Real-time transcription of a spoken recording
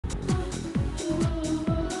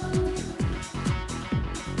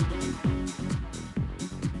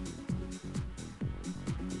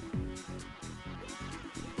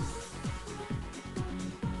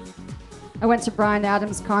I went to Bryan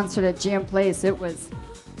Adams' concert at Jam Place. It was...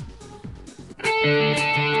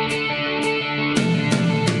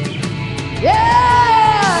 Yeah!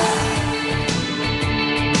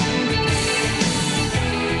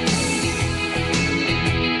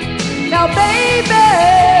 Now, baby,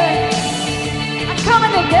 I'm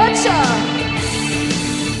coming to get ya.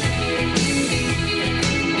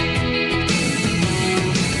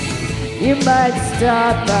 You might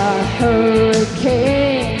stop a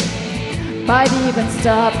hurricane, might even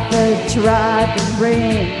stop the driving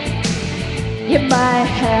rain. You might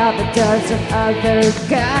have a dozen other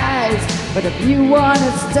guys, but if you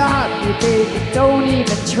wanna stop me, baby, don't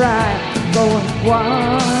even try. I'm going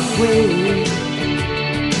one way,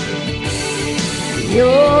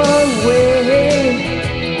 your way.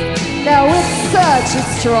 Now it's such a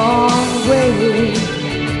strong way.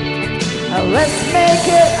 Now let's make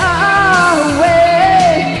it our way.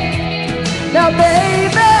 Now,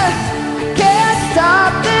 baby, can't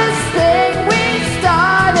stop this thing we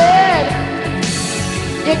started.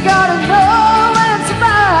 You gotta know when it's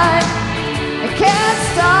right. I can't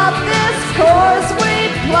stop this course we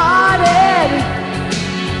plotted.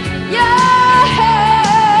 Yeah,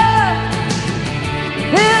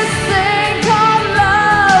 this thing called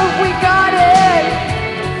love, we got it.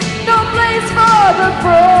 No place for the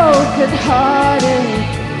broken-hearted.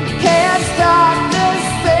 Can't stop this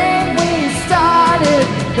thing we started.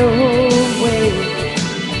 No way.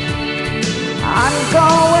 I'm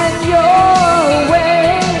going your way.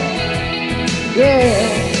 Yeah,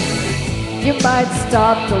 you might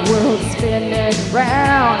stop the world spinning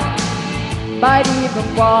round, might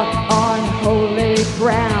even walk on holy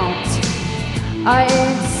ground. I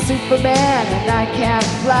ain't Superman and I can't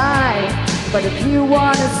fly, but if you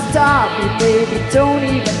wanna stop me, baby, don't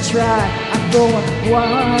even try. I'm going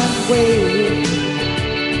one way,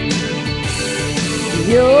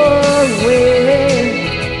 your way.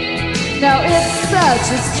 Now it's such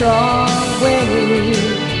a strong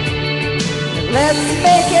way. Let's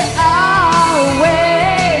make it our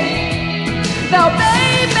way. Now,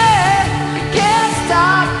 baby, can't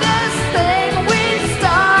stop this thing we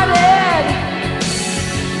started.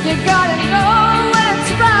 You gotta know when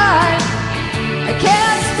it's right. I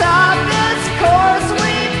can't stop this course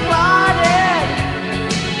we plotted.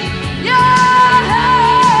 Yeah,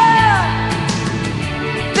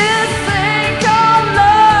 this thing called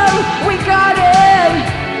love, we got it.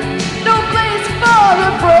 No place for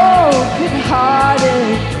the broken-hearted.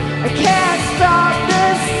 I can't stop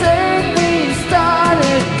this thing we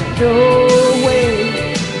started. No way.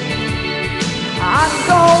 I'm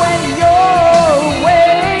going your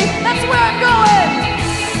way. That's where I'm going.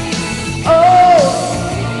 Oh,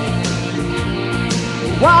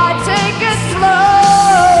 why take it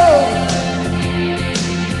slow?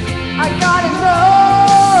 I gotta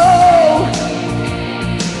know,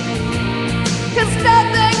 'cause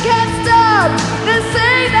nothing can stop this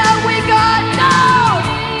thing that we got now.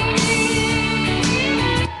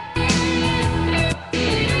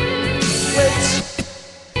 Which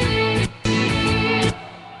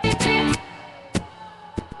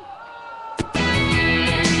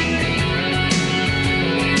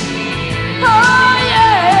oh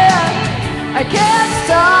yeah, I can't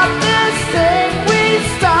stop this thing we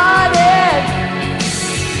started.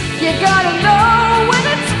 You gotta know when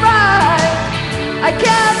it's right. I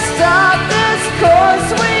can't stop this course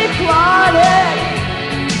we plotted.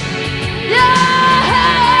 Yeah,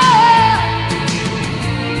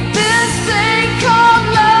 this thing called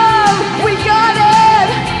love, we got it.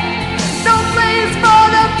 No place for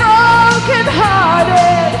the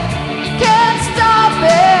broken-hearted. Can't stop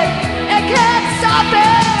it, I can't stop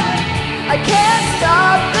it. I can't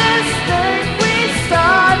stop this thing we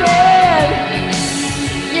started.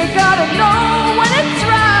 You gotta know when it's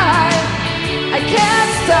right. I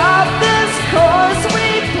can't stop this course we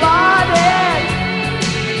plotted.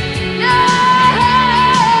 Yeah,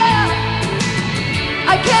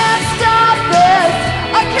 I can't stop this.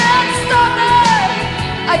 I can't stop it.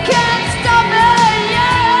 I can't stop it.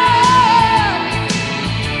 Yeah,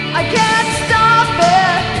 I can't stop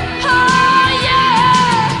it. Oh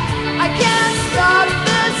yeah, I can't stop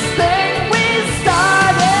this thing we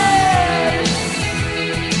started.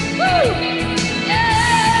 Woo! Yeah.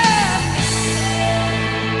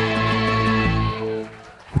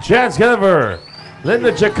 Chance Giver,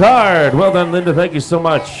 Linda Jaccard. Well done, Linda. Thank you so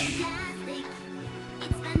much.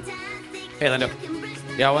 Hey, Linda.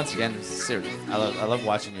 Yeah, once again, seriously, I love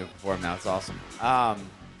watching you perform now. It's awesome.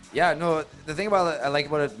 Yeah, no, the thing about it, I like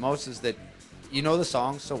about it most is that you know the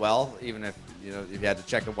song so well, even if if you had to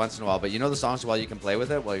check it once in a while, but you know the song so well you can play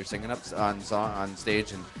with it while you're singing up on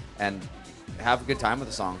stage, and have a good time with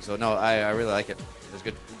the song. So no, I really like it. It was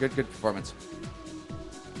good performance.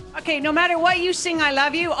 Okay, no matter what you sing, I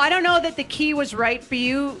love you. I don't know that the key was right for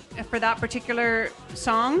you for that particular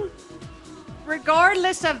song.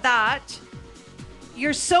 Regardless of that,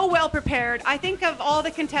 you're so well prepared. I think of all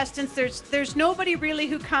the contestants, there's nobody really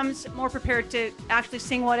who comes more prepared to actually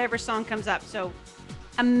sing whatever song comes up. So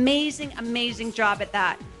amazing job at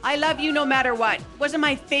that. I love you no matter what. Wasn't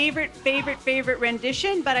my favorite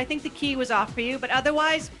rendition, but I think the key was off for you. But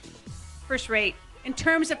otherwise, first rate. In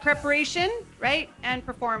terms of preparation, right, and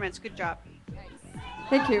performance, good job.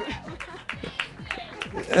 Thank you.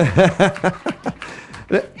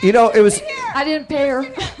 You know, it was. I didn't pay her.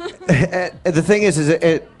 The thing is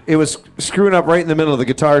it was screwing up right in the middle of the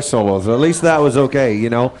guitar solo. So at least that was okay,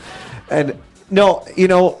 you know. And no, you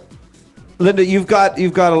know, Linda, you've got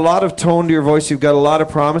a lot of tone to your voice. You've got a lot of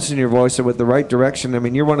promise in your voice, and with the right direction, I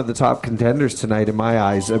mean, you're one of the top contenders tonight in my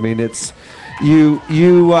eyes. I mean, it's you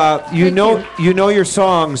know your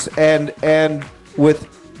songs, and with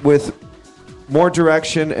more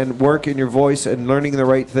direction and work in your voice and learning the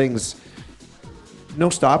right things, no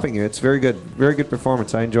stopping you. It's very good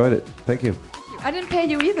performance. I enjoyed it. Thank you. I didn't pay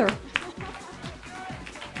you either.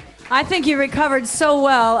 I think you recovered so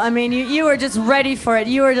well. I mean, you were just ready for it.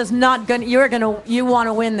 You were just not gonna. You want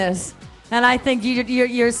to win this, and I think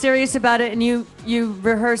you're serious about it, and you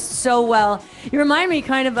rehearsed so well. You remind me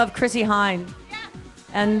kind of Chrissy Hine,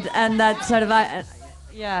 and that sort of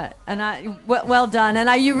yeah. And well done.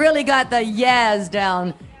 And you really got the yes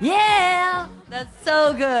down. Yeah, that's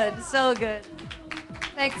so good, so good.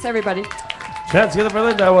 Thanks, everybody. Chance together for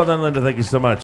Linda. Well done, Linda. Thank you so much.